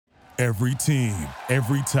Every team,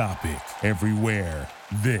 every topic, everywhere.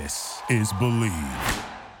 This is Believe.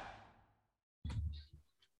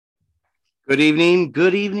 Good evening,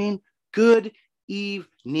 good evening, good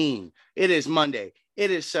evening. It is Monday. It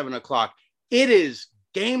is 7 o'clock. It is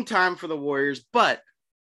game time for the Warriors, but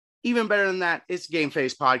even better than that, it's Game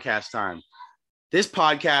Face podcast time. This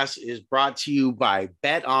podcast is brought to you by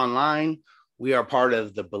Bet Online. We are part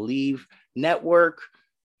of the Believe Network.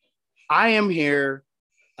 I am here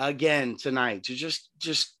again tonight to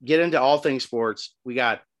just get into all things sports. We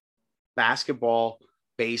got basketball,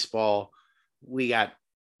 baseball, we got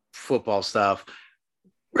football stuff,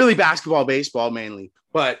 really basketball, baseball mainly.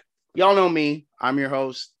 But y'all know me. I'm your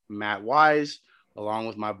host, Matt Wise, along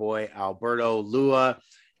with my boy, Alberto Lua.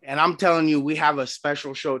 And I'm telling you, we have a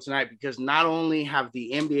special show tonight because not only have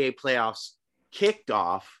the NBA playoffs kicked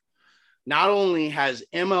off, not only has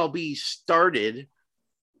MLB started,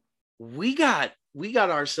 we got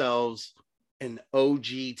ourselves an OG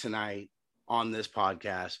tonight on this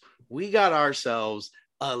podcast. We got ourselves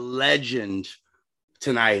a legend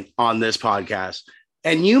tonight on this podcast.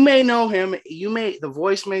 And you may know him. The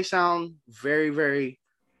voice may sound very, very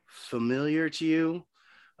familiar to you.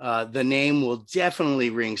 The name will definitely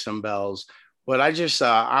ring some bells. But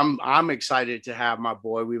I'm excited to have my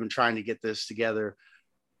boy. We've been trying to get this together.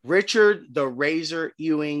 Richard the Razor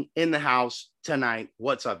Ewing in the house tonight.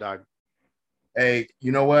 What's up, dog? Hey,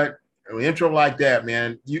 you know what? An intro like that,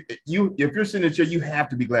 man. You if you're sitting here, you have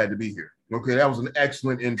to be glad to be here. Okay, that was an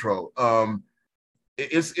excellent intro. I'm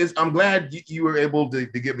glad you were able to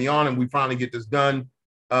get me on and we finally get this done.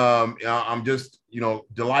 I'm just,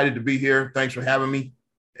 delighted to be here. Thanks for having me.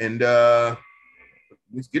 And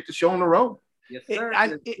let's get the show on the road. Yes,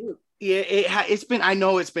 sir. It's been, I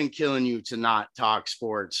know it's been killing you to not talk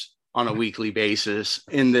sports on a weekly basis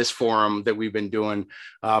in this forum that we've been doing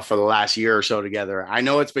for the last year or so together. I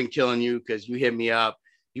know it's been killing you because you hit me up.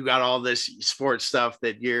 You got all this sports stuff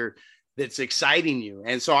that's exciting you.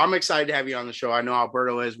 And so I'm excited to have you on the show. I know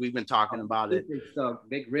Alberto is. We've been talking about it. So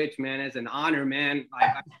Big Rich, man, it's an honor, man.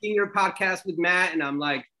 I've seen your podcast with Matt and I'm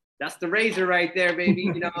like, that's the Razor right there,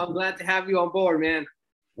 baby. I'm glad to have you on board, man.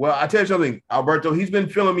 Well, I tell you something, Alberto, he's been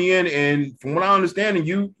filling me in. And from what I understand,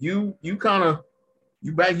 you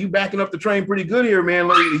backing up the train pretty good here, man.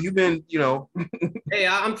 Lately, you've been, Hey,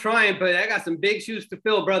 I'm trying, but I got some big shoes to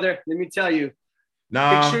fill, brother. Let me tell you.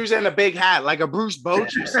 Big shoes and a big hat, like a Bruce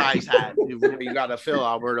Bochy size hat. You got to fill,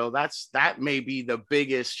 Alberto. That may be the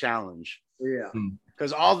biggest challenge. Yeah.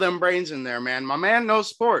 Because all them brains in there, man. My man knows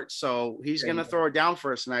sports, so he's going to throw it down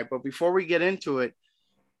for us tonight. But before we get into it,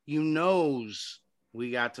 we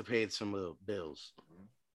got to pay some of the bills.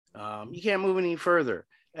 You can't move any further.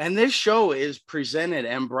 And this show is presented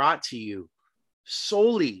and brought to you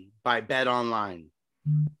solely by Bet Online.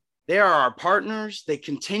 They are our partners. They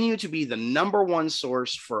continue to be the number one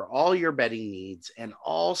source for all your betting needs and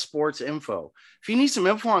all sports info. If you need some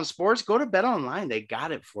info on sports, go to Bet Online. They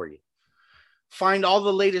got it for you. Find all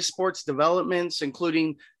the latest sports developments,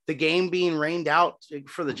 including the game being rained out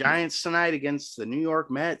for the Giants tonight against the New York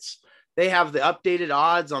Mets. They have the updated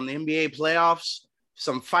odds on the NBA playoffs,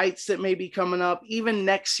 some fights that may be coming up, even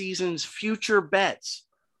next season's future bets.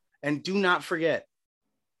 And do not forget,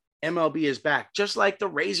 MLB is back. Just like the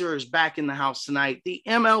Razor is back in the house tonight, the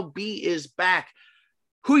MLB is back.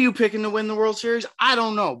 Who you picking to win the World Series? I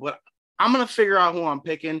don't know, but I'm going to figure out who I'm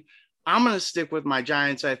picking. I'm going to stick with my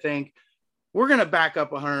Giants, I think. We're going to back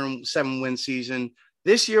up a 107-win season.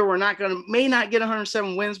 This year, may not get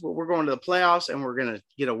 107 wins, but we're going to the playoffs, and we're going to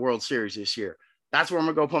get a World Series this year. That's where I'm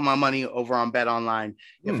going to go put my money over on Bet Online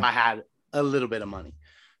if I had a little bit of money.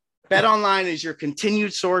 Bet Online is your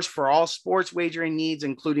continued source for all sports wagering needs,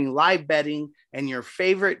 including live betting and your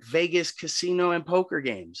favorite Vegas casino and poker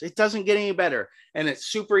games. It doesn't get any better, and it's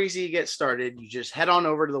super easy to get started. You just head on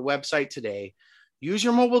over to the website today. Use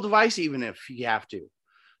your mobile device even if you have to.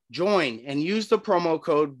 Join and use the promo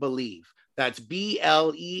code BELIEVE. That's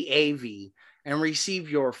BLEAV and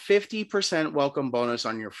receive your 50% welcome bonus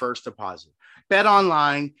on your first deposit. Bet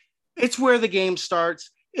Online, it's where the game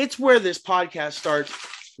starts. It's where this podcast starts.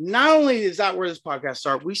 Not only is that where this podcast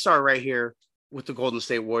starts, we start right here with the Golden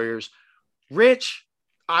State Warriors. Rich,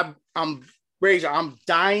 I'm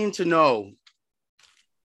dying to know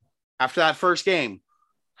after that first game,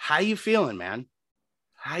 how you feeling, man?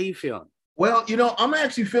 How you feeling? Well, I'm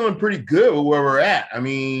actually feeling pretty good with where we're at. I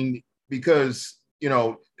mean, because,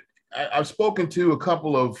 I've spoken to a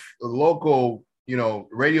couple of local,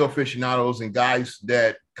 radio aficionados and guys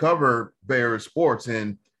that cover Bears sports.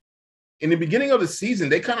 And in the beginning of the season,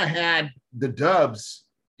 they kind of had the Dubs,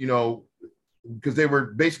 because they were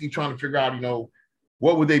basically trying to figure out,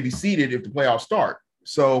 what would they be seeded if the playoffs start.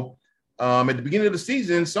 So At the beginning of the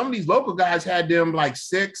season, some of these local guys had them like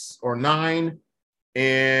 6 or 9.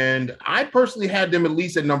 And I personally had them at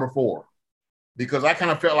least at number 4 because I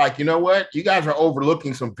kind of felt like, you know what? You guys are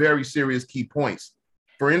overlooking some very serious key points.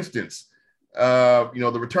 For instance, the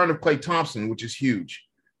return of Klay Thompson, which is huge.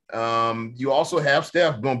 You also have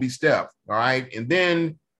Steph going to be Steph. All right. And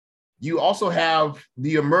then you also have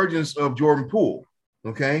the emergence of Jordan Poole.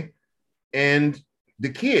 Okay. And the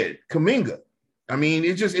kid, Kuminga. I mean,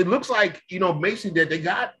 it looks like, Mason, that they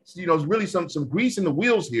got, really some grease in the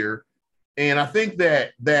wheels here. And I think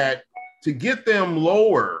that to get them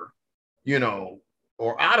lower,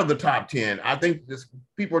 or out of the top 10, I think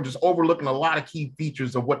people are just overlooking a lot of key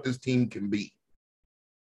features of what this team can be.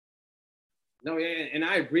 No, yeah, and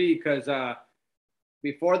I agree because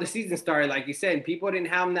before the season started, like you said, people didn't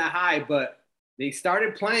have them that high, but they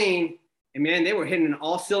started playing, and man, they were hitting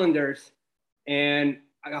all cylinders. And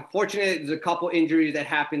I got fortunate. There's a couple injuries that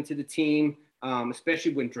happened to the team,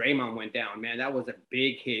 especially when Draymond went down. Man, that was a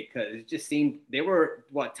big hit because it just seemed they were,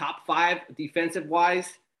 top 5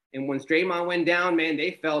 defensive-wise. And when Draymond went down, man,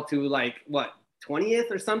 they fell to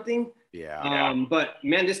 20th or something. Yeah. But,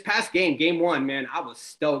 man, this past game 1, man, I was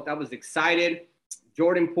stoked. I was excited.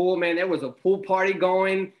 Jordan Poole, man, there was a pool party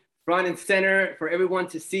going front and center for everyone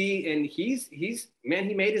to see. And he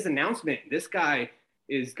made his announcement. This guy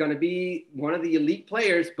is going to be one of the elite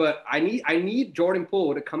players, but I need Jordan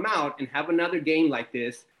Poole to come out and have another game like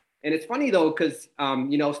this. And it's funny though, because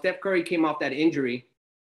Steph Curry came off that injury,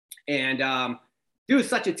 and dude's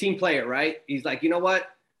such a team player, right? He's like, you know what?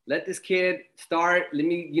 Let this kid start. Let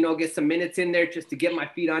me, get some minutes in there just to get my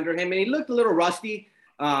feet under him. And he looked a little rusty,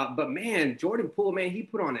 but man, Jordan Poole, man, he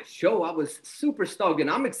put on a show. I was super stoked, and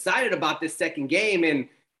I'm excited about this second game. And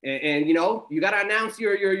you got to announce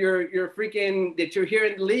your freaking that you're here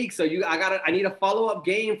in the league. So I need a follow-up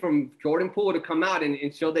game from Jordan Poole to come out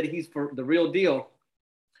and show that he's for the real deal.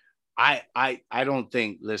 I don't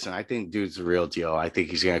think, listen, I think dude's the real deal. I think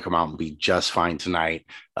he's going to come out and be just fine tonight.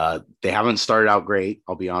 They haven't started out great,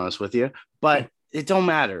 I'll be honest with you, but it don't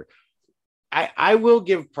matter. I will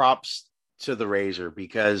give props to the Razor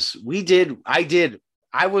because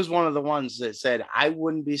I was one of the ones that said I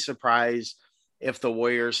wouldn't be surprised if the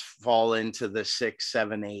Warriors fall into the 6,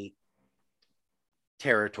 7, 8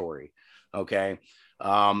 territory. Okay.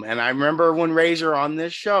 And I remember when Razor on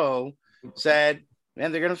this show said,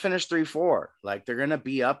 man, they're going to finish 3-4. Like they're going to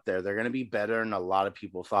be up there. They're going to be better than a lot of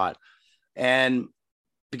people thought. And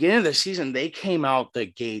beginning of the season, they came out the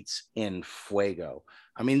gates in fuego.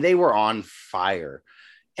 I mean, they were on fire.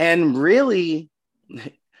 And really,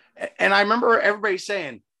 and I remember everybody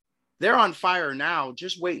saying, they're on fire now.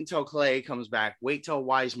 Just wait until Klay comes back. Wait till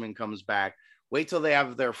Wiseman comes back. Wait till they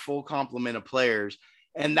have their full complement of players.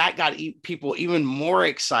 And that got people even more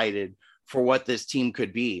excited for what this team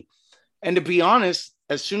could be. And to be honest,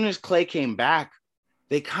 as soon as Klay came back,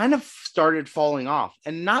 they kind of started falling off.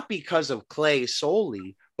 And not because of Klay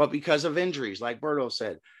solely, but because of injuries. Like Berto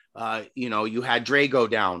said, you had Dre go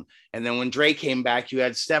down. And then when Dre came back, you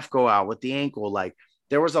had Steph go out with the ankle. Like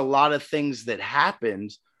there was a lot of things that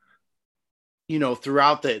happened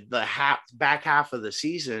throughout the back half of the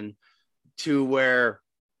season to where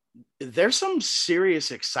there's some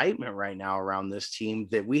serious excitement right now around this team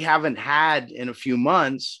that we haven't had in a few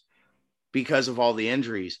months because of all the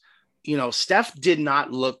injuries. Steph did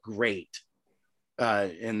not look great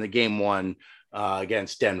in the game 1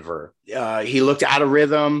 against Denver. He looked out of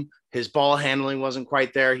rhythm. His ball handling wasn't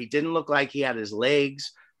quite there. He didn't look like he had his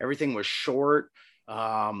legs. Everything was short.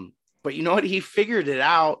 But you know what? He figured it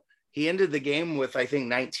out. He ended the game with, I think,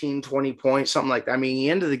 19, 20 points, something like that. I mean, he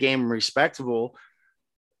ended the game respectable.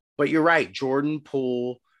 But you're right. Jordan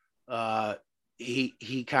Poole, he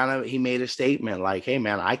made a statement like, hey,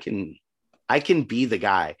 man, I can be the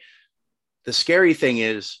guy. The scary thing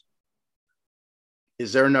is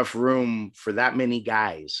there enough room for that many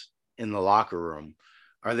guys in the locker room?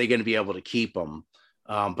 Are they going to be able to keep them?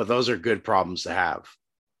 But those are good problems to have.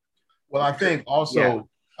 Well, I think also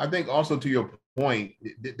to your point,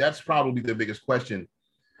 that's probably the biggest question.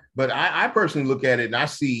 But I personally look at it and I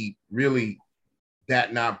see really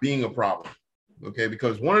that not being a problem. Okay.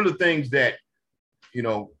 Because one of the things that,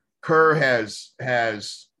 Kerr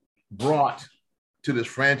has brought to this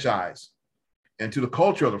franchise and to the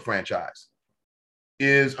culture of the franchise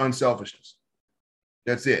is unselfishness.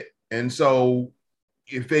 That's it. And so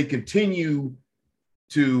if they continue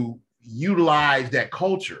to utilize that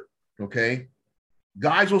culture, okay,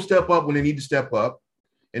 guys will step up when they need to step up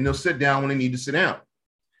and they'll sit down when they need to sit down.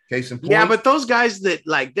 Case in point. Yeah, but those guys that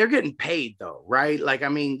they're getting paid though, right? Like, I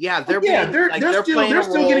mean, they're playing a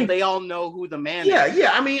role. They all know who the man is.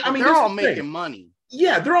 Yeah. I mean, they're all making money.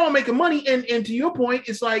 Yeah, they're all making money. And to your point,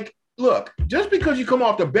 it's like, look, just because you come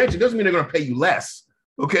off the bench, it doesn't mean they're going to pay you less.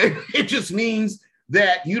 Okay. It just means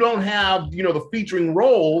that you don't have, the featuring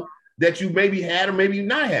role that you maybe had or maybe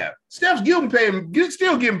not have. Steph's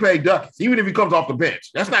still getting paid ducats, even if he comes off the bench.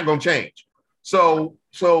 That's not going to change. So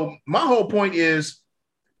my whole point is,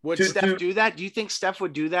 would Steph do that? Do you think Steph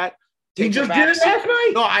would do that? He just did it last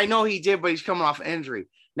night. No, I know he did, but he's coming off injury.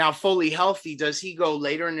 Now, fully healthy, does he go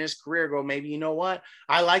later in his career, maybe, you know what?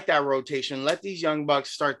 I like that rotation. Let these young bucks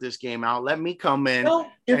start this game out. Let me come in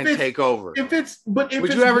and take over. Would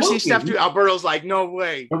you ever see Steph do? Alberto's like, no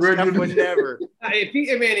way. Steph would never.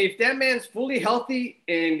 If that man's fully healthy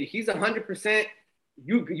and he's 100%,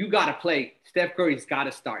 you got to play. Steph Curry's got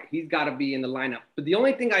to start. He's got to be in the lineup. But the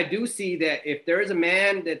only thing I do see that if there is a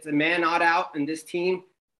man that's a man not out in this team,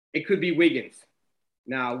 it could be Wiggins.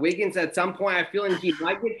 Now, Wiggins, at some point, I feel like he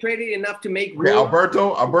might get traded enough to make room.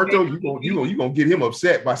 Alberto, you gonna get him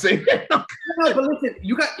upset by saying that. No, but listen,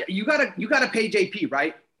 you gotta pay JP,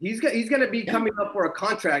 right? He's gonna be coming up for a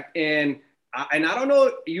contract, and I don't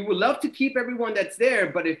know. You would love to keep everyone that's there,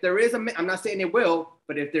 but if there is I'm not saying it will,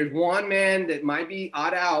 but if there's one man that might be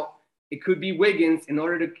odd out, it could be Wiggins in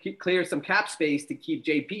order to clear some cap space to keep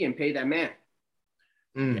JP and pay that man.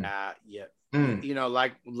 Yeah.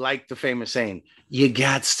 Like the famous saying, you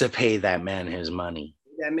got to pay that man his money.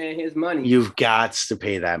 You've got to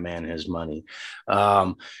pay that man his money.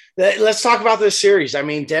 Let's talk about this series. I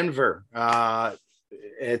mean, Denver,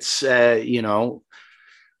 it's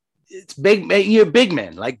big. You're big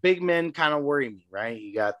men. Like big men kind of worry me, right?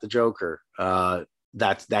 You got the Joker.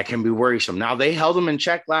 That can be worrisome. Now they held him in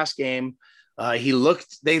check last game. They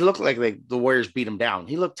looked like the Warriors beat him down.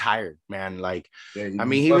 He looked tired, man.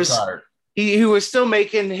 He was tired. He was still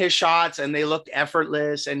making his shots and they looked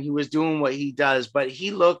effortless and he was doing what he does, but he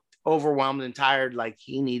looked overwhelmed and tired, like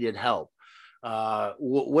he needed help.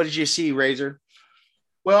 What did you see, Razor?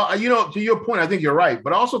 Well, to your point, I think you're right.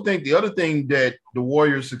 But I also think the other thing that the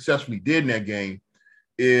Warriors successfully did in that game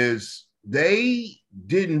is they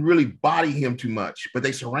didn't really body him too much, but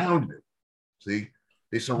they surrounded him. See,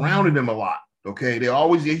 they surrounded him a lot. Okay. He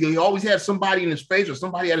always had somebody in his face or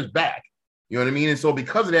somebody at his back. You know what I mean? And so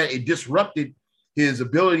because of that, it disrupted his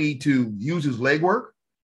ability to use his leg work.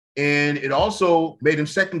 And it also made him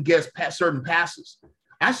second guess certain passes.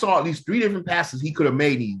 I saw at least 3 different passes he could have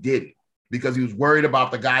made and he didn't because he was worried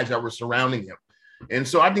about the guys that were surrounding him. And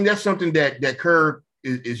so I think that's something that Kerr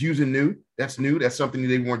is using new. That's new. That's something that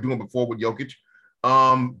they weren't doing before with Jokic.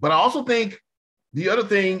 But I also think the other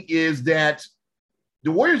thing is that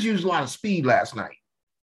the Warriors used a lot of speed last night.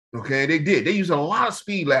 Okay, they did. They used a lot of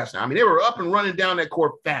speed last night. I mean, they were up and running down that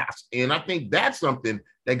court fast. And I think that's something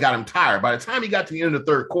that got him tired. By the time he got to the end of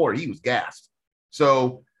the third quarter, he was gassed.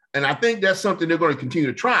 So, and I think that's something they're going to continue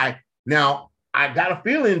to try. Now, I got a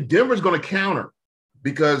feeling Denver's going to counter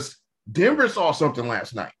because Denver saw something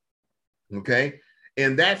last night. Okay,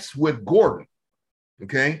 and that's with Gordon.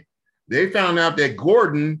 Okay, they found out that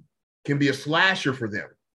Gordon can be a slasher for them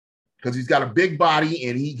because he's got a big body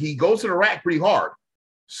and he goes to the rack pretty hard.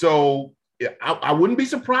 So I wouldn't be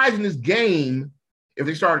surprised in this game if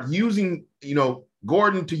they start using,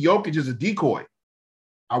 Gordon to Jokic as a decoy.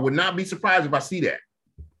 I would not be surprised if I see that.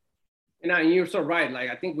 And you're so right. Like,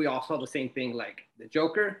 I think we all saw the same thing. Like the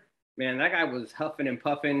Joker, man, that guy was huffing and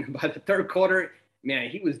puffing by the third quarter. Man,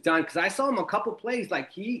 he was done. Cause I saw him a couple plays.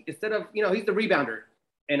 Like instead of, he's the rebounder.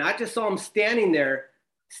 And I just saw him standing there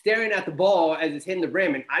staring at the ball as it's hitting the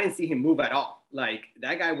rim. And I didn't see him move at all. Like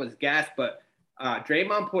that guy was gassed, but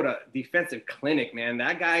Draymond put a defensive clinic, man.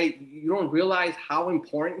 That guy, you don't realize how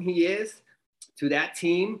important he is to that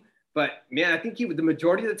team. But, man, I think the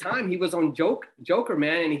majority of the time he was on Joker,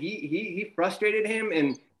 man, and he frustrated him.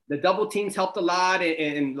 And the double teams helped a lot.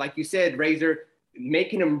 And like you said, Razor,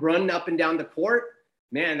 making him run up and down the court.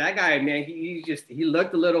 Man, that guy, man, he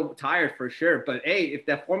looked a little tired for sure. But, hey, if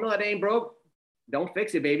that formula ain't broke, don't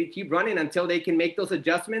fix it, baby. Keep running until they can make those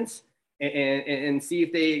adjustments. And see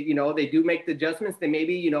if they do make the adjustments, then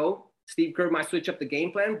maybe, Steve Kerr might switch up the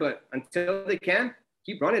game plan, but until they can,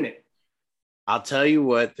 keep running it. I'll tell you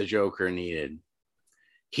what the Joker needed.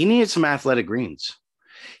 He needed some athletic greens.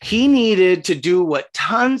 He needed to do what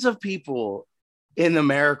tons of people in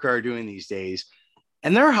America are doing these days,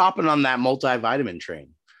 and they're hopping on that multivitamin train.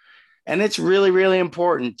 And it's really, really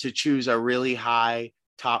important to choose a really high,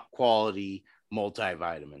 top quality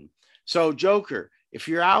multivitamin. So, Joker, if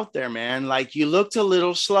you're out there, man, like you looked a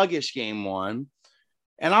little sluggish game 1,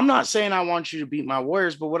 and I'm not saying I want you to beat my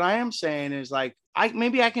Warriors, but what I am saying is like,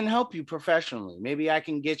 maybe I can help you professionally. Maybe I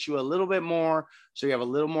can get you a little bit more so you have a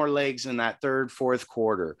little more legs in that third, fourth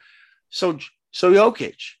quarter. So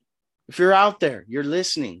Jokic, If you're out there, you're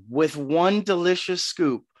listening, with one delicious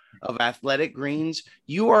scoop of Athletic Greens,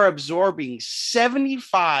 you are absorbing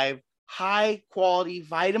 75 high quality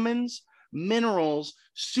vitamins, minerals,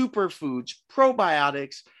 superfoods,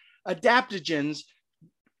 probiotics, adaptogens,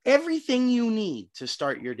 everything you need to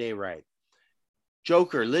start your day right.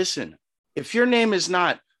 Joker, listen, if your name is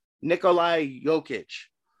not Nikolai Jokic,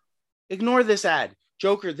 ignore this ad.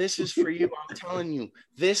 Joker, this is for you. I'm telling you,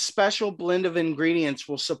 this special blend of ingredients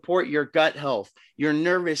will support your gut health, your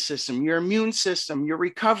nervous system, your immune system, your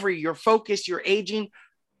recovery, your focus, your aging.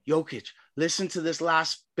 Jokic, listen to this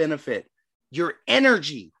last benefit, your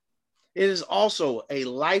energy. It is also a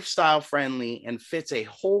lifestyle friendly and fits a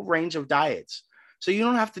whole range of diets. So you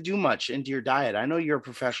don't have to do much into your diet. I know you're a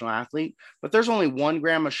professional athlete, but there's only 1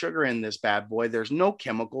 gram of sugar in this bad boy. There's no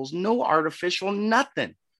chemicals, no artificial,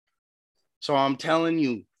 nothing. So I'm telling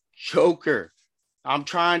you, Joker, I'm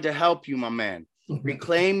trying to help you, my man.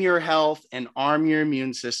 Reclaim your health and arm your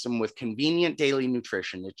immune system with convenient daily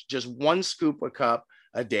nutrition. It's just 1 scoop a cup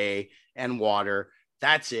a day and water.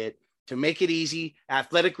 That's it. To make it easy,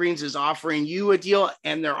 Athletic Greens is offering you a deal,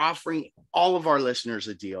 and they're offering all of our listeners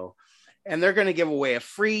a deal. And they're going to give away a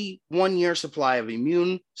free 1-year supply of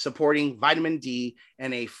immune supporting vitamin D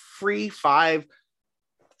and a free 5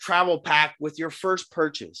 travel pack with your first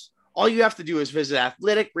purchase. All you have to do is visit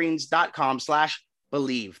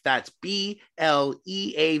athleticgreens.com/believe. That's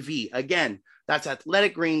BLEAV. Again, that's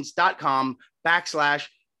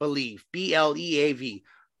athleticgreens.com/believe. BLEAV.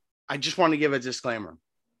 I just want to give a disclaimer.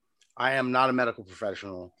 I am not a medical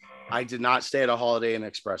professional. I did not stay at a Holiday Inn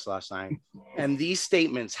Express last night. And these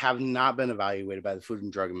statements have not been evaluated by the Food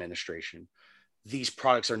and Drug Administration. These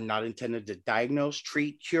products are not intended to diagnose,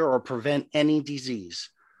 treat, cure, or prevent any disease.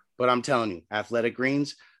 But I'm telling you, Athletic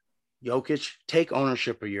Greens, Jokic, take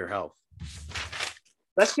ownership of your health.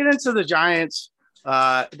 Let's get into the Giants.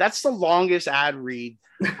 That's the longest ad read.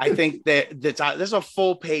 I think that's a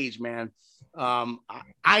full page, man.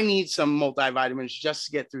 I need some multivitamins just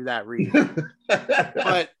to get through that read.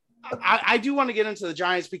 But I do want to get into the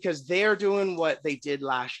Giants because they are doing what they did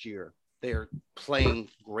last year. They're playing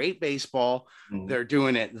great baseball. They're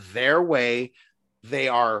doing it their way. They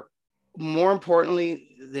are, more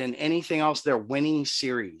importantly than anything else, they're winning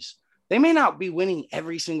series. They may not be winning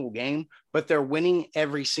every single game, but they're winning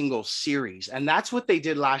every single series. And that's what they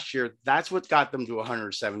did last year. That's what got them to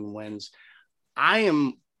 107 wins. I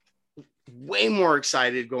am way more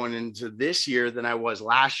excited going into this year than I was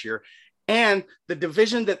last year. And the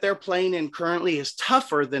division that they're playing in currently is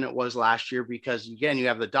tougher than it was last year because, again, you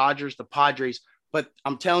have the Dodgers, the Padres. But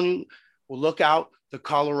I'm telling you, well, look out, the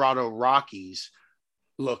Colorado Rockies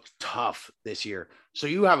look tough this year. So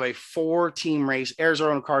you have a 4-team race.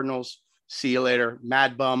 Arizona Cardinals, see you later.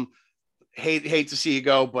 Mad bum. Hate to see you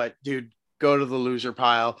go, but dude, go to the loser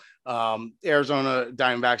pile. Arizona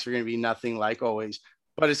Diamondbacks are going to be nothing like always,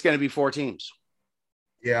 but it's going to be 4 teams.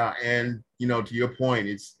 Yeah, and to your point,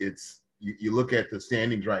 it's you look at the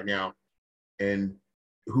standings right now, and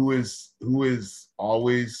who is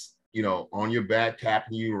always on your back,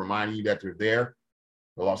 tapping you, reminding you that they're there.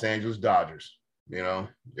 The Los Angeles Dodgers.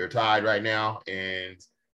 They're tied right now, and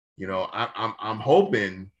I'm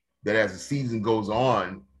hoping that as the season goes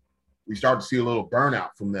on, we start to see a little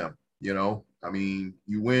burnout from them. I mean,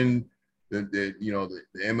 you win the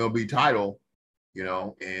MLB title,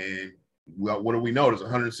 and what do we know? There's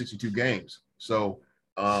 162 games. So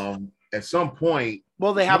at some point,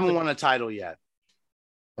 well, they haven't won a title yet.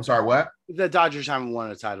 I'm sorry, what? The Dodgers haven't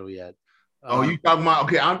won a title yet. Oh, you talking about?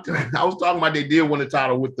 Okay, I was talking about they did win the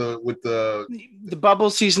title with the bubble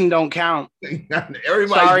season don't count.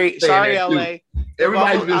 Everybody, sorry, LA.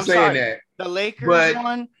 Everybody's been saying that. The Lakers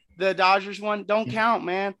won, the Dodgers won. Don't count,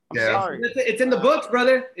 man. I'm sorry. It's in the books,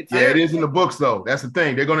 brother. It's it is in the books, though. That's the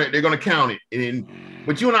thing. They're gonna count it.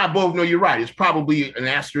 But you and I both know you're right. It's probably an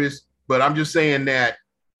asterisk. But I'm just saying that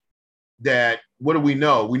what do we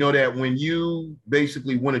know? We know that when you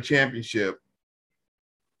basically win a championship,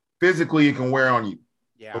 physically it can wear on you.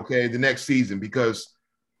 Yeah. Okay, the next season, because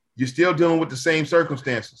you're still dealing with the same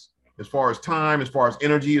circumstances as far as time, as far as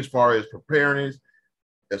energy, as far as preparedness,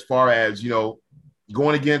 as far as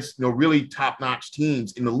going against really top-notch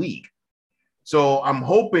teams in the league. So I'm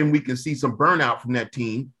hoping we can see some burnout from that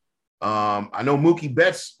team. I know Mookie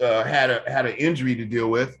Betts had an injury to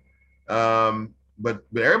deal with, but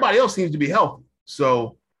everybody else seems to be healthy.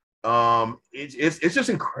 So it's just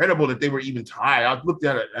incredible that they were even tied. I looked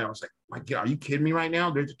at it and I was like, my God, are you kidding me right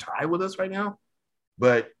now? They're tied with us right now.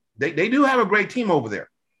 But they do have a great team over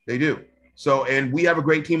there. They do. So, and we have a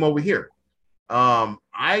great team over here.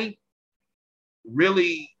 I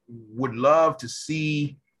really would love to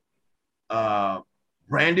see the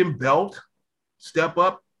Brandon Belt step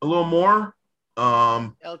up a little more.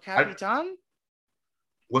 El Capitan?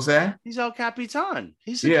 What's that? He's El Capitan.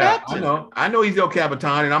 He's the captain. I know he's El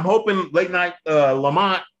Capitan, and I'm hoping late night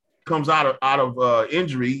Lamont comes out of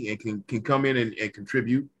injury and can come in and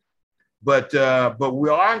contribute. But we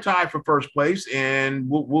are in tie for first place, and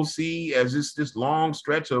we'll see as this long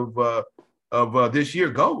stretch of this year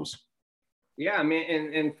goes. Yeah, I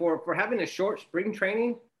mean, and for having a short spring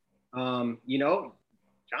training, you know,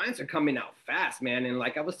 Giants are coming out fast, man. And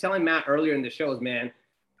like I was telling Matt earlier in the shows, man,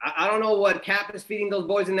 I don't know what Cap is feeding those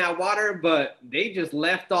boys in that water, but they just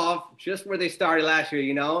left off just where they started last year,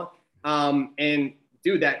 you know? And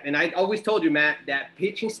dude, and I always told you, Matt, that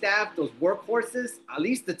pitching staff, those workhorses, at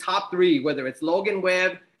least the top three, whether it's Logan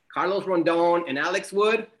Webb, Carlos Rondon, and Alex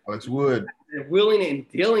Wood. They're willing and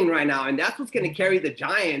dealing right now. And that's what's going to carry the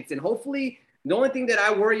Giants. And hopefully the only thing that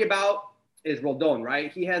I worry about is Rondon,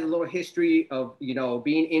 right? He has a little history of, you know,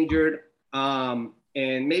 being injured.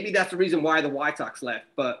 And maybe that's the reason why the White Sox left,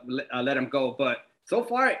 but let him go. But so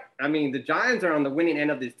far, I mean, the Giants are on the winning end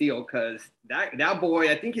of this deal because that boy,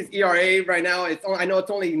 I think his ERA right now, I know it's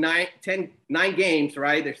only 9 games,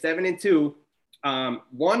 right? They're 7-2,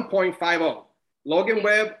 1.50. Logan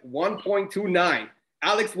Webb, 1.29.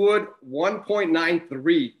 Alex Wood,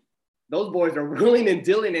 1.93. Those boys are willing and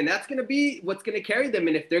dealing, and that's going to be what's going to carry them.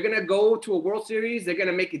 And if they're going to go to a World Series, they're going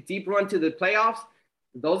to make a deep run to the playoffs.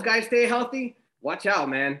 If those guys stay healthy, watch out,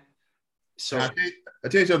 man. So I'll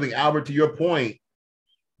tell you something, Albert, to your point,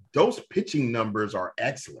 those pitching numbers are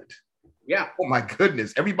excellent. Yeah. Oh, my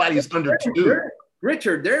goodness. Everybody's under 2.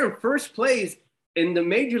 Richard, they're in first place in the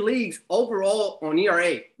major leagues overall on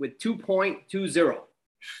ERA with 2.20.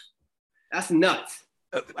 That's nuts.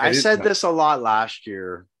 I said this a lot last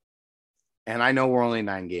year, and I know we're only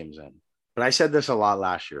 9 games in, but I said this a lot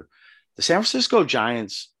last year. The San Francisco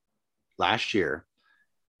Giants last year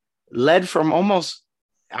led from almost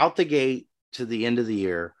out the gate to the end of the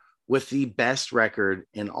year with the best record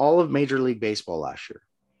in all of Major League Baseball last year.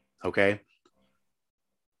 Okay.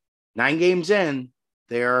 9 games in,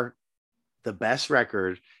 they're the best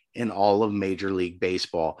record in all of Major League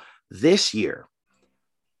Baseball this year.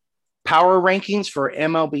 Power rankings for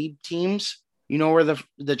MLB teams, you know where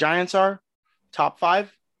the Giants are? Top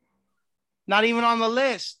 5? Not even on the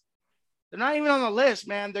list. They're not even on the list,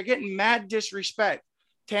 man. They're getting mad disrespect.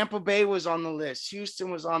 Tampa Bay was on the list. Houston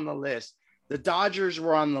was on the list. The Dodgers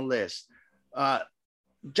were on the list.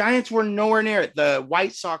 Giants were nowhere near it. The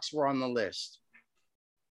White Sox were on the list.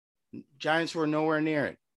 Giants were nowhere near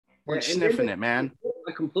it. We're sniffing it, man.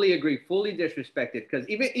 I completely agree. Fully disrespected because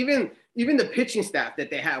even the pitching staff that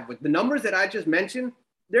they have with the numbers that I just mentioned,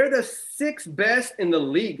 they're the 6th best in the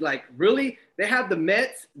league. Like really, they have the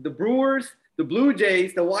Mets, the Brewers, the Blue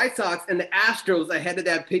Jays, the White Sox, and the Astros ahead of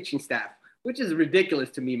that pitching staff, which is ridiculous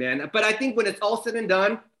to me, man. But I think when it's all said and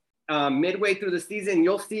done, midway through the season,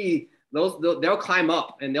 you'll see they'll climb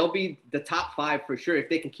up and they'll be the top 5 for sure if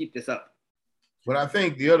they can keep this up. But I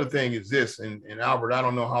think the other thing is this, and Albert, I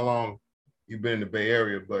don't know how long you've been in the Bay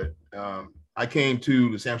Area, but I came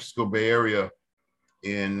to the San Francisco Bay Area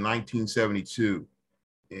in 1972,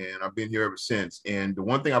 and I've been here ever since. And the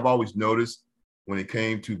one thing I've always noticed when it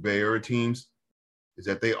came to Bay Area teams is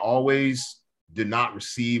that they always did not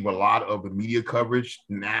receive a lot of the media coverage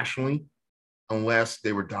nationally unless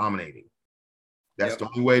they were dominating. That's the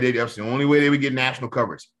only way they would get national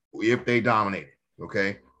coverage, if they dominated,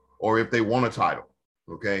 okay? Or if they won a title,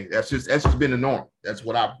 okay? That's just been the norm. That's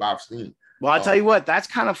what I've seen. Well, I'll tell you what, that's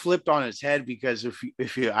kind of flipped on its head because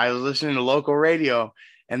I was listening to local radio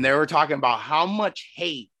and they were talking about how much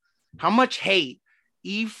hate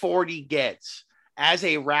E40 gets as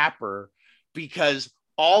a rapper because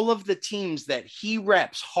all of the teams that he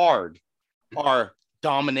reps hard are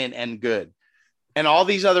dominant and good. And all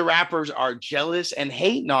these other rappers are jealous and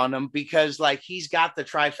hating on him because like he's got the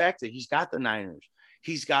trifecta. He's got the Niners.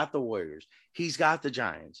 He's got the Warriors. He's got the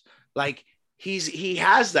Giants. Like he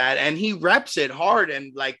has that and he reps it hard.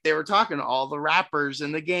 And like they were talking, all the rappers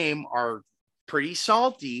in the game are pretty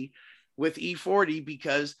salty with E40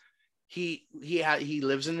 because he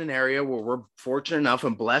lives in an area where we're fortunate enough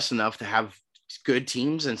and blessed enough to have good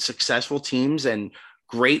teams and successful teams and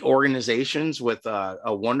great organizations with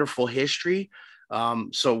a wonderful history.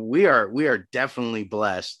 So we are definitely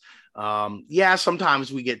blessed. Yeah,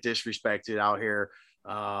 sometimes we get disrespected out here,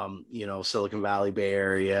 Silicon Valley, Bay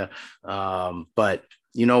Area. But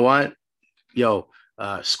you know what?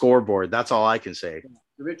 Scoreboard. That's all I can say.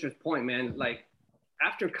 To Richard's point, man, like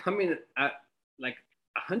after coming at like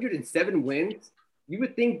 107 wins, you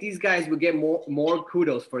would think these guys would get more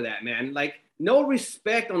kudos for that, man. Like no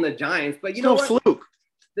respect on the Giants, but you know what? Fluke.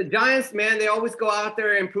 The Giants, man, they always go out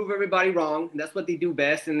there and prove everybody wrong. And that's what they do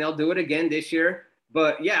best, and they'll do it again this year.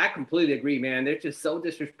 But, yeah, I completely agree, man. They're just so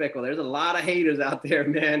disrespectful. There's a lot of haters out there,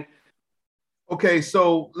 man. Okay,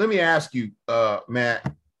 so let me ask you,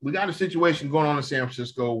 Matt. We got a situation going on in San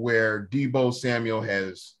Francisco where Deebo Samuel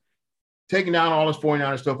has taken down all his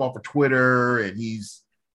 49er stuff off of Twitter, and he's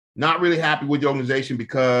not really happy with the organization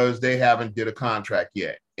because they haven't did a contract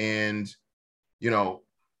yet. And, you know,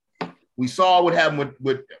 we saw what happened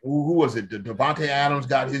with who was it? Devontae Adams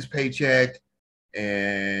got his paycheck,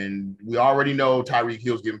 and we already know Tyreek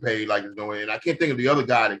Hill's getting paid like there's no way. And I can't think of the other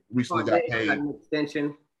guy that recently got paid. An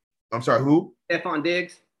extension. I'm sorry, who? Stephon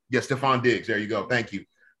Diggs. Yes, Stephon Diggs. There you go. Thank you.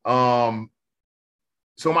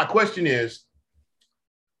 So my question is,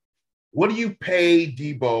 what do you pay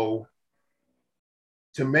Deebo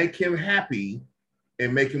to make him happy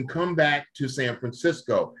and make him come back to San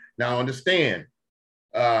Francisco? Now, understand,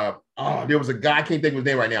 there was a guy, I can't think of his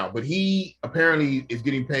name right now, but he apparently is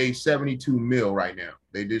getting paid $72 million right now.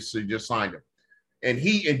 They just signed him. And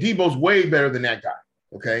Deebo's way better than that guy,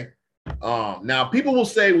 okay? Now, people will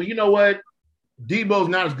say, well, you know what? Deebo's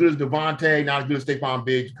not as good as Devontae, not as good as Stephon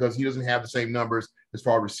Diggs because he doesn't have the same numbers as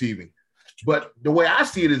far as receiving. But the way I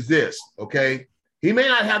see it is this, okay? He may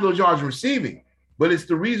not have those yards receiving, but it's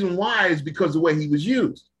the reason why is because of the way he was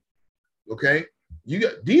used, okay?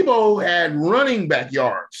 Deebo had running back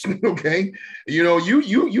yards, okay? You know,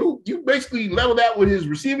 you basically level that with his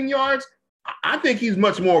receiving yards. I think he's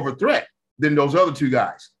much more of a threat than those other two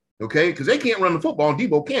guys, okay? Because they can't run the football and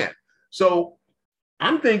Deebo can't. So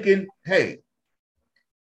I'm thinking, hey,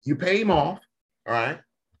 you pay him off, all right?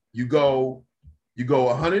 You go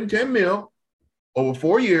 110 mil over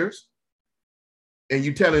 4 years, and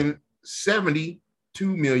you tell him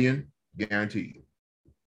 72 million guaranteed.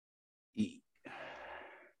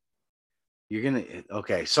 You're gonna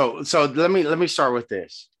okay. So let me start with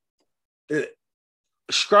this.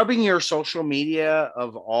 Scrubbing your social media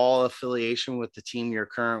of all affiliation with the team you're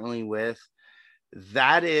currently with,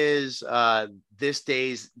 that is this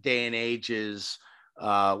day and age's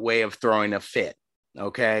way of throwing a fit.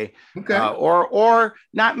 Okay. Or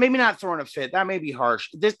not, maybe not throwing a fit. That may be harsh.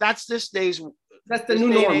 That's this day's. That's the new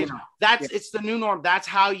norm. It's the new norm. That's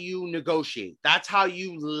how you negotiate. That's how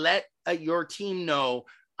you let your team know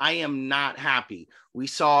I am not happy. We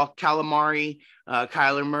saw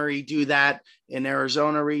Kyler Murray do that in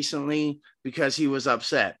Arizona recently because he was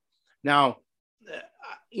upset. Now,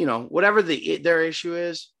 you know, whatever their issue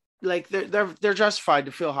is, like they're justified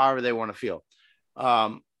to feel however they want to feel.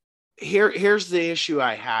 Here's the issue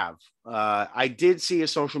I have. I did see a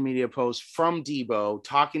social media post from Deebo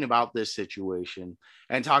talking about this situation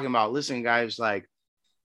and talking about, listen, guys, like,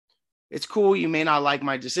 it's cool. You may not like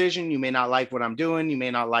my decision. You may not like what I'm doing. You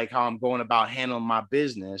may not like how I'm going about handling my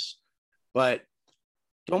business, but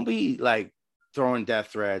don't be like throwing death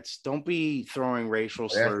threats. Don't be throwing racial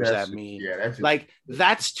slurs at me. Yeah,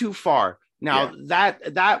 that's too far. Now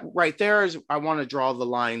that right there is, I want to draw the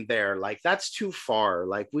line there. Like, that's too far.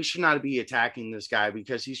 Like, we should not be attacking this guy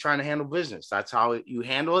because he's trying to handle business. That's how you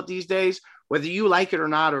handle it these days. Whether you like it or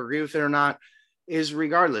not, or agree with it or not, is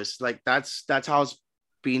regardless. Like, that's how it's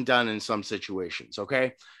being done in some situations.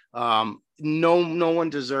 Okay. No one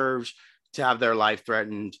deserves to have their life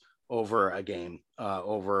threatened over a game,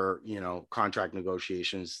 over, you know, contract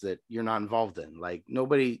negotiations that you're not involved in. Like,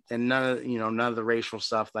 nobody, and none of the racial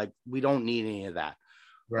stuff, like, we don't need any of that.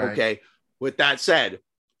 Right. Okay. With that said,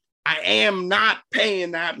 I am not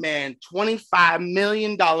paying that man $25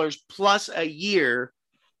 million plus a year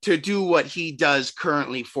to do what he does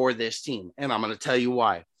currently for this team. And I'm going to tell you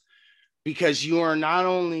why. Because you are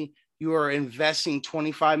investing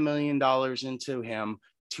 $25 million into him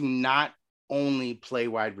to not only play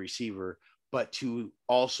wide receiver, but to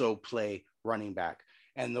also play running back.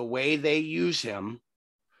 And the way they use him,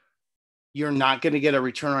 you're not going to get a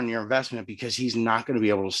return on your investment because he's not going to be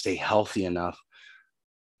able to stay healthy enough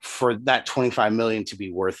for that $25 million to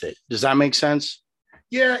be worth it. Does that make sense?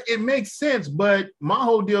 Yeah, it makes sense. But my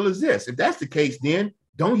whole deal is this. If that's the case, then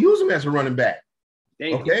don't use him as a running back.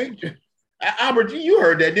 Okay? Albert, you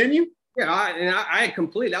heard that, didn't you? Yeah, I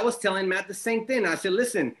was telling Matt the same thing. I said,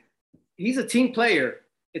 listen, he's a team player.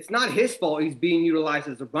 It's not his fault he's being utilized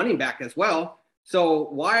as a running back as well. So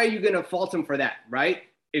why are you going to fault him for that, right?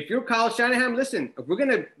 If you're Kyle Shanahan, listen, if we're going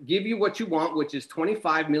to give you what you want, which is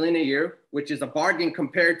 $25 million a year, which is a bargain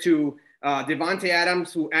compared to Devontae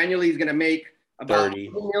Adams, who annually is going to make about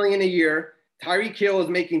 $30 million a year. Tyreek Hill is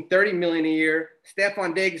making $30 million a year.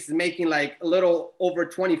 Stephon Diggs is making like a little over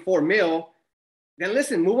 $24 million. Then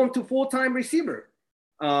listen, move him to full-time receiver.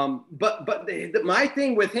 But my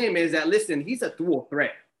thing with him is that, listen, he's a dual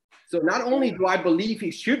threat. So not only do I believe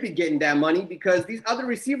he should be getting that money because these other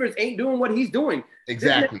receivers ain't doing what he's doing.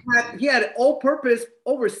 Exactly. He had all-purpose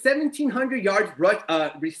over 1,700 yards,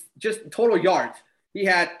 just total yards. He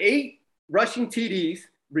had 8 rushing TDs,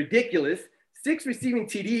 ridiculous. 6 receiving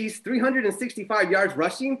TDs, 365 yards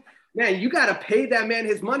rushing. Man, you got to pay that man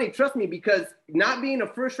his money. Trust me, because not being a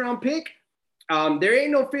first-round pick, there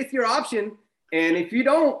ain't no fifth-year option. And if you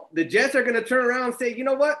don't, the Jets are going to turn around and say, you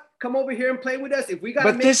know what? Come over here and play with us. If we got,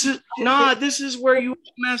 but this is where you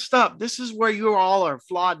messed up. This is where you all are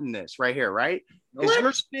flawed in this right here, right? Because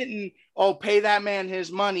you're spitting, oh, pay that man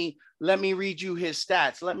his money. Let me read you his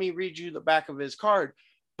stats. Let me read you the back of his card.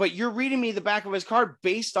 But you're reading me the back of his card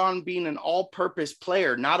based on being an all-purpose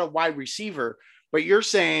player, not a wide receiver. But you're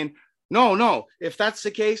saying, no, if that's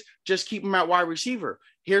the case, just keep him at wide receiver.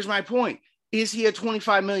 Here's my point. Is he a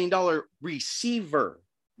 $25 million receiver?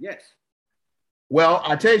 Yes. Well,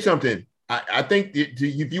 I tell you something. I think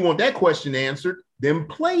if you want that question answered, then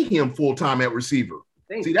play him full-time at receiver.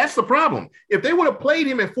 See, that's the problem. If they would have played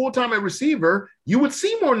him at full-time at receiver, you would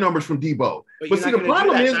see more numbers from Debo. But see, the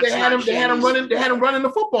problem is they had him running the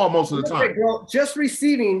football most of the time. Bro, just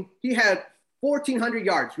receiving, he had 1,400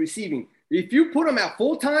 yards receiving. If you put him at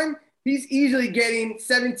full-time, he's easily getting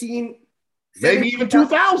 17, maybe even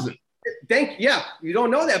 2,000. Yeah, you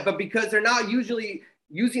don't know that, but because they're not usually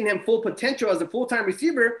using him full potential as a full-time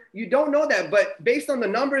receiver, you don't know that. But based on the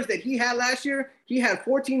numbers that he had last year, he had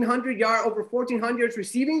over 1,400 yards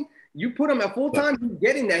receiving. You put him at full-time, he's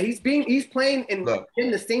getting that. He's playing in the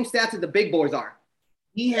same stats as the big boys are.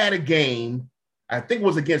 He had a game, I think it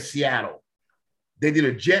was against Seattle. They did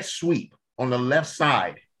a jet sweep on the left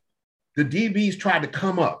side. The DBs tried to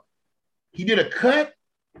come up. He did a cut,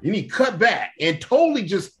 and he cut back and totally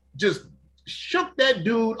just shook that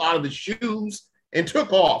dude out of the shoes and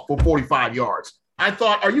took off for 45 yards. I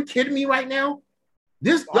thought, are you kidding me right now?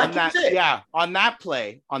 On that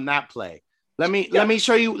play. Let me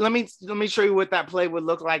show you what that play would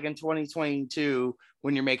look like in 2022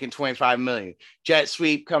 when you're making 25 million. Jet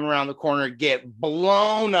sweep, come around the corner, get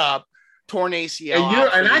blown up, torn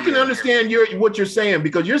ACL. And I can understand what you're saying,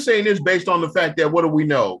 because you're saying this based on the fact that, what do we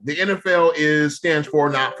know? The NFL stands for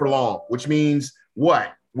not for long, which means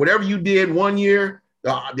what? Whatever you did one year,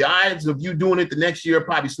 the odds of you doing it the next year are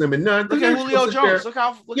probably slim and none. Look at Julio Jones. Look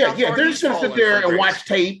how they're just going to sit there and watch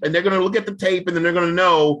tape, and they're going to look at the tape, and then they're going to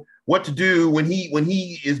know what to do when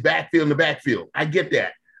he is backfield in the backfield. I get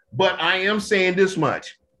that, but I am saying this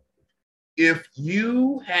much: if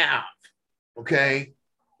you have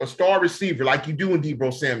a star receiver like you do in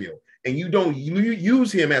Deebo Samuel, and you don't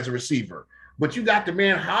use him as a receiver, but you got the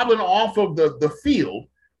man hobbling off of the field,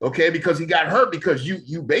 because he got hurt because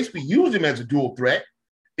you basically used him as a dual threat.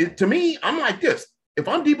 To me, I'm like this. If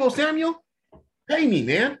I'm Deebo Samuel, pay me,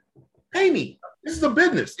 man. Pay me. This is a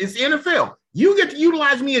business. It's the NFL. You get to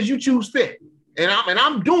utilize me as you choose fit. And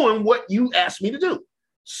I'm doing what you asked me to do.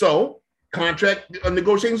 So contract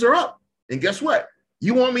negotiations are up. And guess what?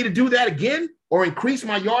 You want me to do that again or increase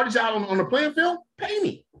my yardage out on the playing field? Pay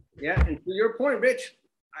me. Yeah, and to your point, Rich,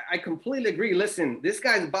 I completely agree. Listen, this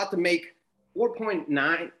guy's about to make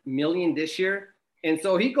 $4.9 million this year. And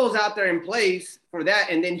so he goes out there and plays for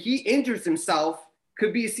that, and then he injures himself,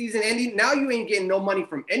 could be a season ending. Now you ain't getting no money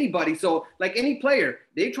from anybody. So like any player,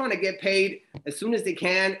 they're trying to get paid as soon as they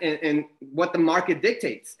can and what the market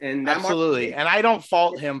dictates. And absolutely. And I don't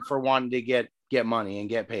fault him for wanting to get money and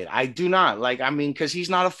get paid. I do not. Because he's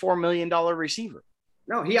not a $4 million receiver.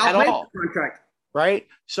 No, he outplayed the contract. Right.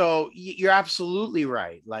 So you're absolutely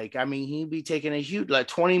right. He'd be taking a huge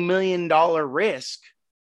 $20 million risk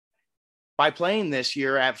by playing this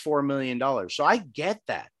year at $4 million. So I get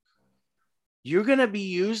that. You're going to be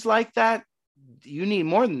used like that. You need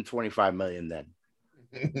more than 25 million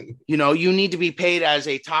then. You need to be paid as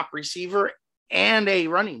a top receiver and a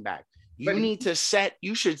running back.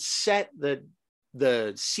 You should set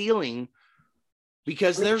the ceiling,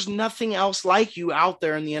 because there's nothing else like you out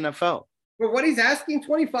there in the NFL. For what he's asking,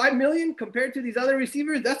 25 million compared to these other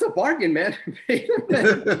receivers, that's a bargain, man. It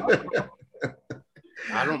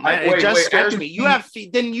just scares me.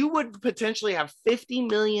 You would potentially have $50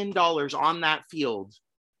 million on that field.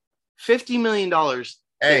 $50 million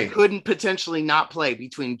that couldn't potentially not play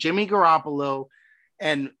between Jimmy Garoppolo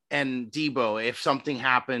and Debo if something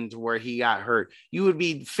happened where he got hurt. You would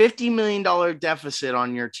be $50 million deficit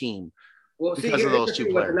on your team because of those two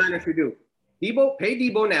players. What the Niners should do. Pay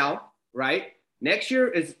Debo now. Right. Next year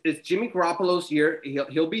is Jimmy Garoppolo's year.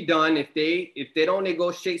 He'll be done. If they don't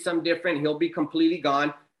negotiate something different, he'll be completely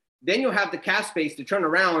gone. Then you'll have the cap space to turn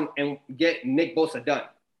around and get Nick Bosa done.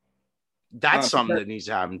 That's something that needs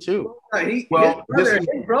to happen too. His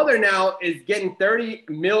brother now is getting $30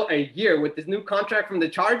 million a year with this new contract from the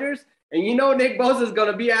Chargers, and Nick Bosa is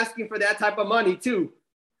going to be asking for that type of money too.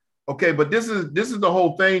 Okay, but this is the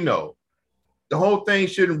whole thing, though. The whole thing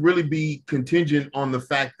shouldn't really be contingent on the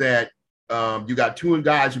fact that you got two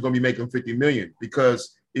guys who are going to be making $50 million,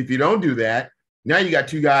 because if you don't do that, now you got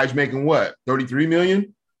two guys making what, $33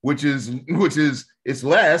 million, which is it's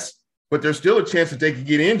less, but there's still a chance that they could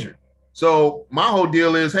get injured. So my whole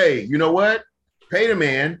deal is, hey, you know what? Pay the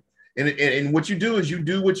man, and what you do is you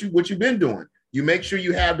do what you've been doing. You make sure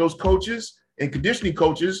you have those coaches and conditioning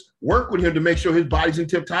coaches work with him to make sure his body's in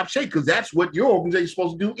tip-top shape, because that's what your organization is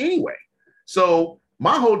supposed to do anyway. So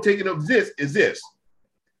my whole ticket of this is this.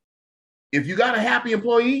 If you got a happy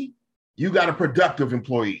employee, you got a productive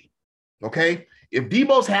employee, okay? If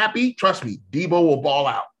Debo's happy, trust me, Debo will ball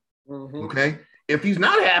out, okay? If he's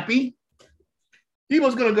not happy,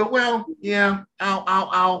 Debo's gonna go, well, yeah,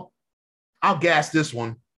 I'll gas this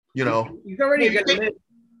one, He's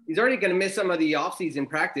already gonna miss some of the offseason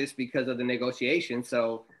practice because of the negotiation.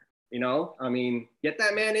 So, get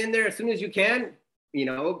that man in there as soon as you can,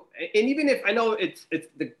 and even if I know it's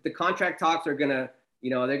the contract talks are gonna,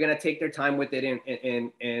 they're gonna take their time with it,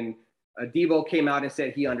 and Debo came out and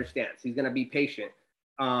said he understands. He's gonna be patient.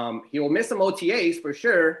 He will miss some OTAs for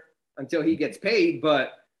sure until he gets paid,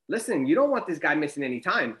 but listen, you don't want this guy missing any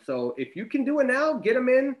time. So if you can do it now, get him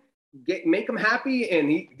in, make him happy,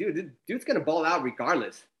 and dude's gonna ball out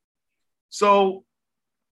regardless. So,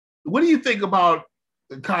 what do you think about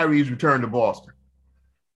Kyrie's return to Boston?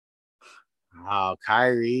 Oh,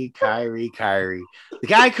 Kyrie. The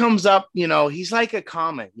guy comes up, he's like a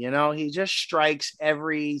comet, he just strikes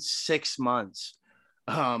every 6 months.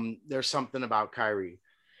 There's something about Kyrie.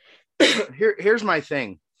 Here's my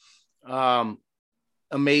thing.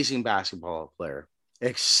 Amazing basketball player,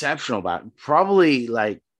 exceptional, probably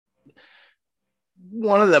like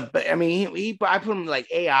one of the, I put him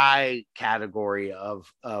like AI category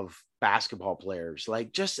of basketball players,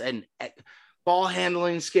 like just an ball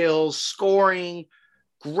handling skills, scoring,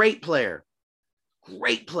 great player,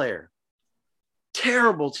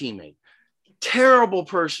 terrible teammate, terrible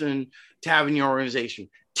person to have in your organization,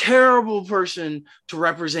 terrible person to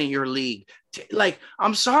represent your league. Like,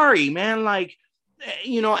 I'm sorry, man. Like,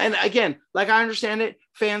 and again, like, I understand it.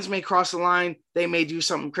 Fans may cross the line. They may do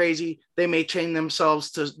something crazy. They may chain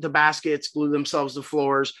themselves to the baskets, glue themselves to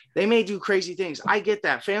floors. They may do crazy things. I get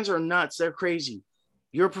that. Fans are nuts. They're crazy.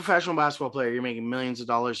 You're a professional basketball player. You're making millions of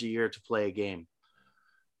dollars a year to play a game.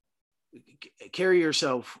 Carry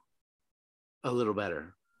yourself a little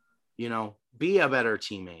better, be a better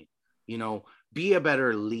teammate, be a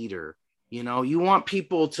better leader. You want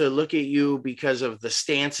people to look at you because of the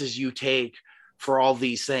stances you take for all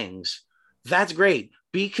these things. That's great.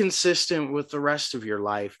 Be consistent with the rest of your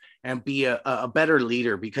life and be a better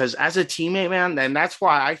leader, because as a teammate, man, and that's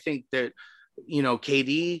why I think that,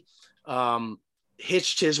 KD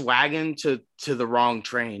hitched his wagon to the wrong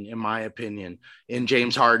train, in my opinion. In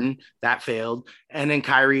James Harden, that failed. And in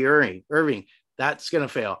Kyrie Irving, that's going to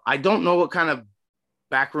fail. I don't know what kind of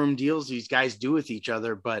backroom deals these guys do with each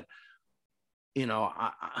other, but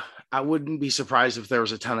I wouldn't be surprised if there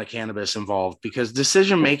was a ton of cannabis involved, because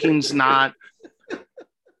decision making's not.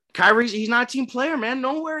 He's not a team player, man.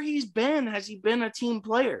 Nowhere he's been has he been a team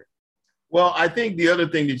player. Well, I think the other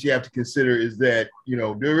thing that you have to consider is that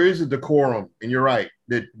there is a decorum, and you're right,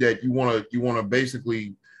 that you want to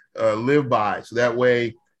basically live by, so that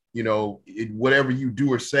way whatever you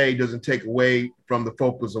do or say doesn't take away from the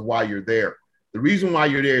focus of why you're there. The reason why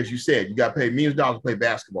you're there, as you said, you got paid millions of dollars to play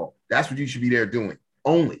basketball. That's what you should be there doing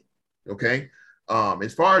only. Okay.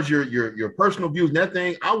 As far as your personal views and that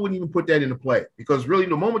thing, I wouldn't even put that into play, because really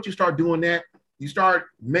the moment you start doing that, you start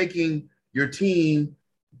making your team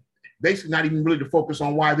basically not even really to focus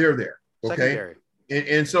on why they're there. Okay.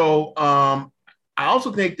 And so I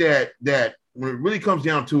also think that when it really comes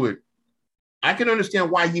down to it, I can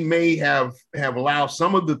understand why he may have allowed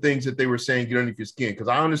some of the things that they were saying get underneath his skin, because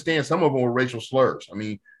I understand some of them were racial slurs.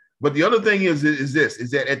 But the other thing is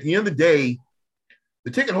that at the end of the day, the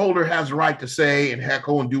ticket holder has the right to say and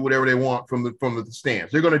heckle and do whatever they want from the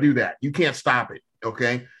stands. They're going to do that. You can't stop it.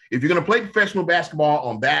 Okay. If you're going to play professional basketball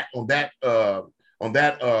on that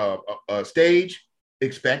stage,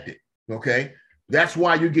 expect it. Okay. That's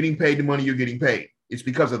why you're getting paid the money you're getting paid. It's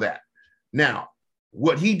because of that. Now,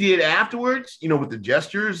 what he did afterwards, with the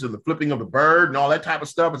gestures and the flipping of the bird and all that type of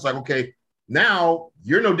stuff, it's like, okay, now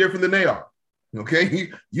you're no different than they are. Okay.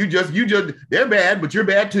 You just, they're bad, but you're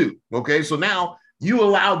bad too. Okay. So now you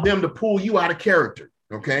allowed them to pull you out of character.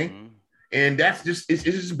 Okay. Mm-hmm. And that's just, it's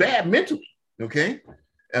just bad mentally. Okay.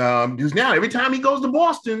 Because now every time he goes to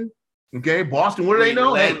Boston, okay, Boston, what do they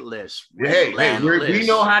know? Relentless. We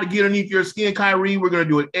know how to get underneath your skin, Kyrie. We're going to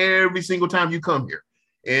do it every single time you come here.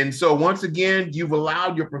 And so once again, you've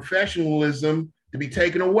allowed your professionalism to be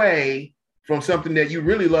taken away from something that you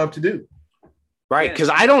really love to do. Right, because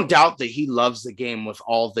I don't doubt that he loves the game with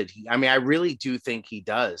all that I really do think he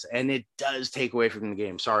does, and it does take away from the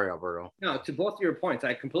game. Sorry, Alberto. No, to both of your points,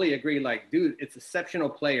 I completely agree. Like, dude, it's exceptional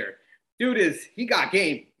player. Dude he got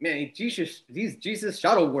game, man. He's Jesus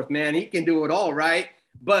Shuttleworth, man. He can do it all, right?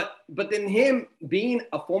 But then him being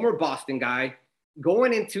a former Boston guy,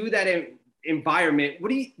 going into that environment,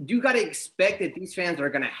 you got to expect that these fans are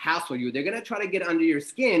going to hassle you. They're going to try to get under your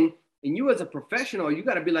skin. And you as a professional, you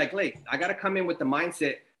got to be like, I got to come in with the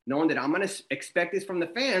mindset knowing that I'm going to expect this from the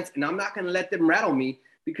fans and I'm not going to let them rattle me,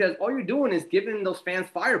 because all you're doing is giving those fans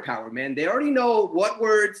firepower, man. They already know what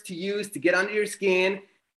words to use to get under your skin.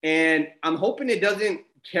 And I'm hoping it doesn't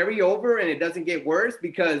carry over and it doesn't get worse,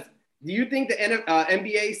 because do you think the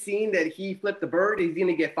NBA seeing that he flipped the bird, he's going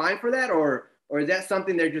to get fined for that? Or is that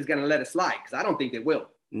something they're just going to let it slide? Because I don't think they will.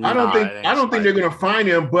 I don't think they're going to fine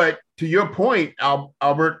him. But to your point,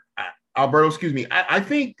 Alberto, excuse me, I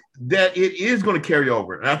think that it is going to carry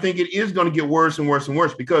over. And I think it is going to get worse and worse and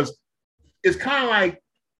worse, because it's kind of like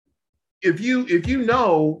if you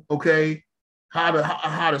know, okay, how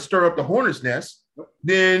to stir up the hornet's nest,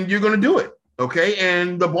 then you're going to do it. Okay.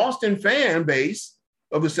 And the Boston fan base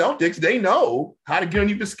of the Celtics, they know how to get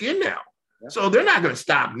underneath the skin now. So they're not going to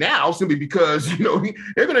stop now simply because, they're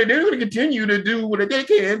going to continue to do what they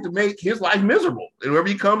can to make his life miserable whenever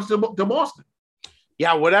he comes to Boston.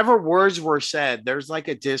 Yeah, whatever words were said, there's like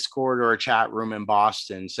a Discord or a chat room in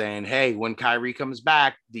Boston saying, hey, when Kyrie comes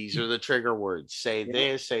back, these are the trigger words. Say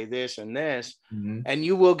this, and this, and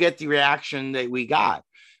you will get the reaction that we got.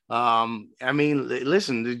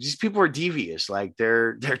 Listen, these people are devious. Like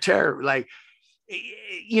they're terrible. Like,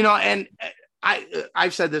 and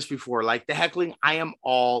I've said this before, like the heckling, I'm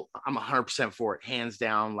 100% for it, hands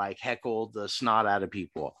down. Like heckle the snot out of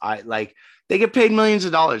people. They get paid millions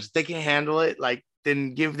of dollars. If they can handle it, like,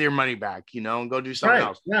 then give their money back, and go do something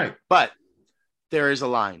else. Right. But there is a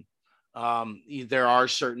line. There are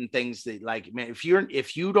certain things that, like, man, if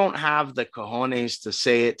you don't have the cojones to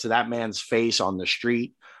say it to that man's face on the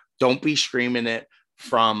street, don't be screaming it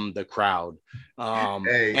from the crowd.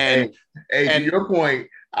 To your point,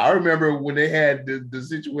 I remember when they had the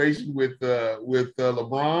situation with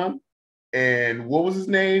LeBron and what was his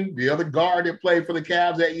name? The other guard that played for the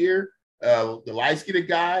Cavs that year, the light-skinned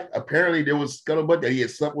guy. Apparently there was scuttlebutt that he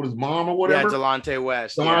had slept with his mom or whatever. Yeah, Delonte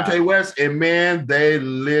West. West, and man, they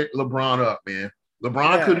lit LeBron up, man.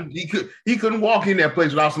 LeBron couldn't walk in that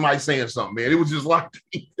place without somebody saying something, man. It was just like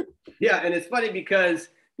yeah, and it's funny because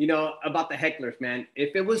about the hecklers, man.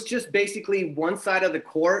 If it was just basically one side of the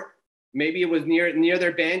court, maybe it was near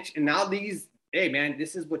their bench, and now hey, man,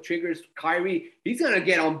 this is what triggers Kyrie. He's going to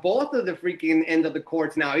get on both of the freaking end of the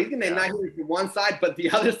courts now. He's going to not hear from one side, but the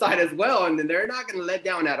other side as well. And then they're not going to let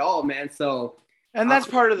down at all, man. So, and that's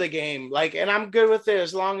part of the game. Like, and I'm good with it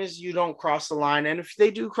as long as you don't cross the line. And if they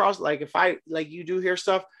do cross, like you do hear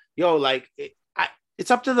stuff, it's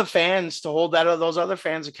up to the fans to hold those other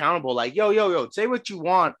fans accountable. Like, yo, say what you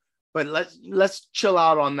want, but let's chill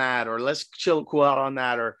out on that, or let's cool out on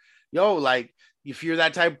that, or if you're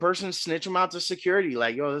that type of person, snitch them out to security.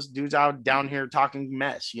 Like, this dude's out down here talking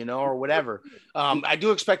mess, or whatever. I do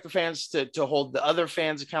expect the fans to hold the other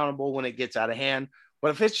fans accountable when it gets out of hand. But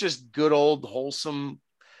if it's just good old wholesome,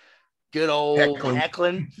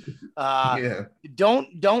 heckling,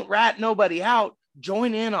 don't rat nobody out.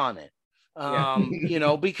 Join in on it.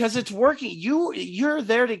 Because it's working. You're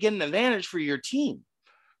there to get an advantage for your team,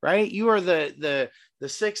 right? You are the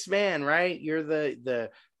sixth man, right? You're the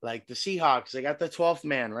like the Seahawks, they got the 12th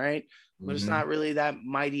man, right? But it's not really that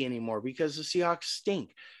mighty anymore because the Seahawks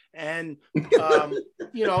stink. And,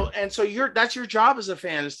 and so that's your job as a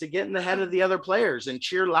fan, is to get in the head of the other players and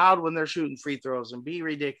cheer loud when they're shooting free throws and be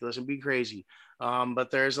ridiculous and be crazy. But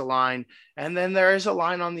there's a line, and then there is a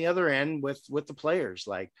line on the other end with the players,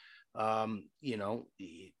 like,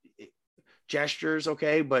 gestures.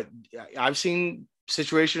 Okay. But I've seen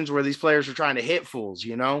situations where these players are trying to hit fools,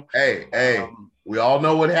 Hey, we all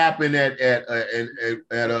know what happened at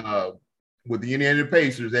with the Indiana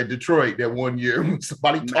Pacers at Detroit that one year when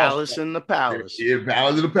somebody Malice in the Palace. Yeah,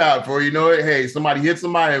 Malice in the Palace. Before you know it, hey, somebody hit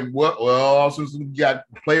somebody, and also you got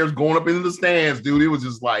players going up into the stands, dude. It was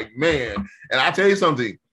just like, man. And I tell you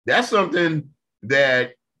something, that's something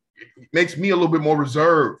that makes me a little bit more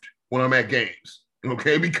reserved when I'm at games.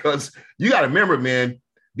 Okay, because you got to remember, man,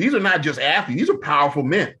 these are not just athletes; these are powerful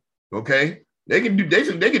men. Okay, They can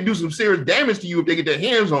do some serious damage to you if they get their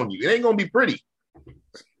hands on you. It ain't gonna be pretty.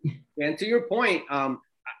 And to your point,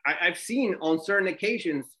 I've seen on certain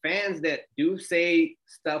occasions fans that do say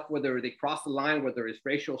stuff, whether they cross the line, whether it's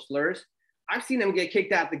racial slurs. I've seen them get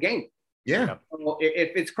kicked out of the game. Yeah. So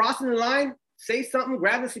if it's crossing the line, say something,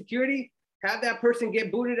 grab the security, have that person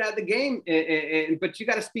get booted out of the game. But you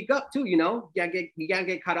got to speak up too, you know. You gotta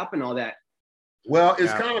get caught up in all that. Well,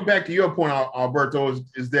 it's kind of back to your point, Alberto,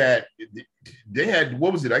 is that they had,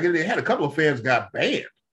 what was it? I guess they had a couple of fans got banned.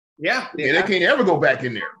 Yeah. They can't ever go back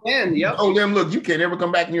in there. And yep. Oh, them, look, you can't ever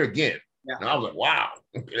come back in here again. Yeah. And I was like, wow,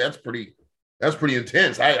 okay, that's pretty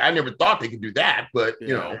intense. I never thought they could do that, but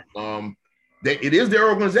you know, it is their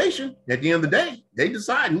organization. At the end of the day, they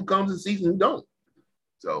decide who comes and sees and who don't.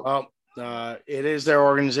 So it is their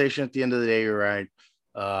organization at the end of the day. You're right.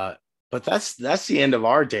 But that's the end of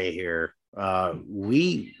our day here.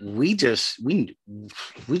 We just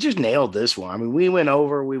nailed this one. I mean, we went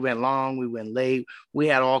over, we went long, we went late, we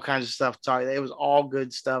had all kinds of stuff to talk. It was all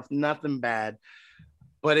good stuff, nothing bad.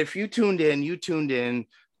 But if you tuned in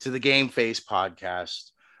to the Game Face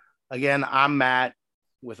podcast. Again, I'm Matt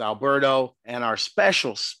with Alberto and our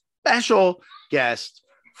special guest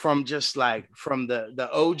from the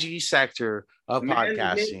OG sector of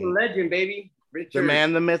podcasting. The legend, baby. Richard. The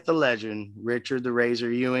man, the myth, the legend, Richard the Razor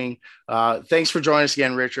Ewing. Thanks for joining us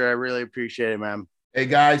again, Richard. I really appreciate it, man. Hey,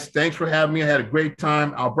 guys, thanks for having me. I had a great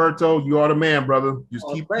time. Alberto, you are the man, brother. Just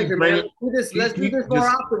keep bringing it. Let's do this more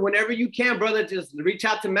often. Whenever you can, brother, just reach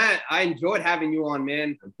out to Matt. I enjoyed having you on,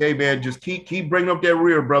 man. Okay, man, just keep bringing up that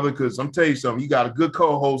rear, brother, because I'm telling you something. You got a good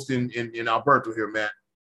co-host in Alberto here, Matt.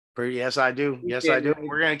 Yes, I do. Yes, I do.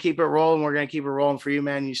 We're going to keep it rolling. We're going to keep it rolling for you,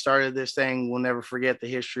 man. You started this thing. We'll never forget the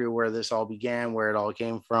history of where this all began, where it all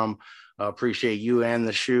came from. Appreciate you and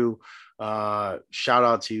the shoe. Shout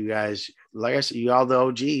out to you guys. Like I said, you all the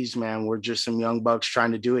OGs, man. We're just some young bucks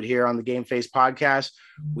trying to do it here on the Game Face podcast.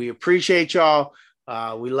 We appreciate y'all.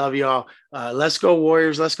 We love y'all. Let's go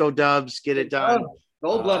Warriors. Let's go Dubs. Get it done.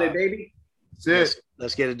 Gold-blooded, baby. That's it.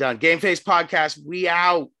 Let's get it done. Game Face podcast. We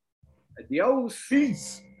out. Adios.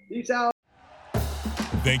 Peace. Peace out.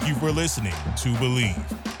 Thank you for listening to Believe.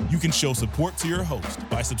 You can show support to your host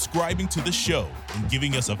by subscribing to the show and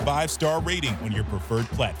giving us a 5-star rating on your preferred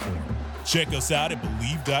platform. Check us out at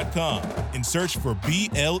Believe.com and search for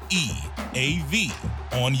BLEAV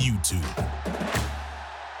on YouTube.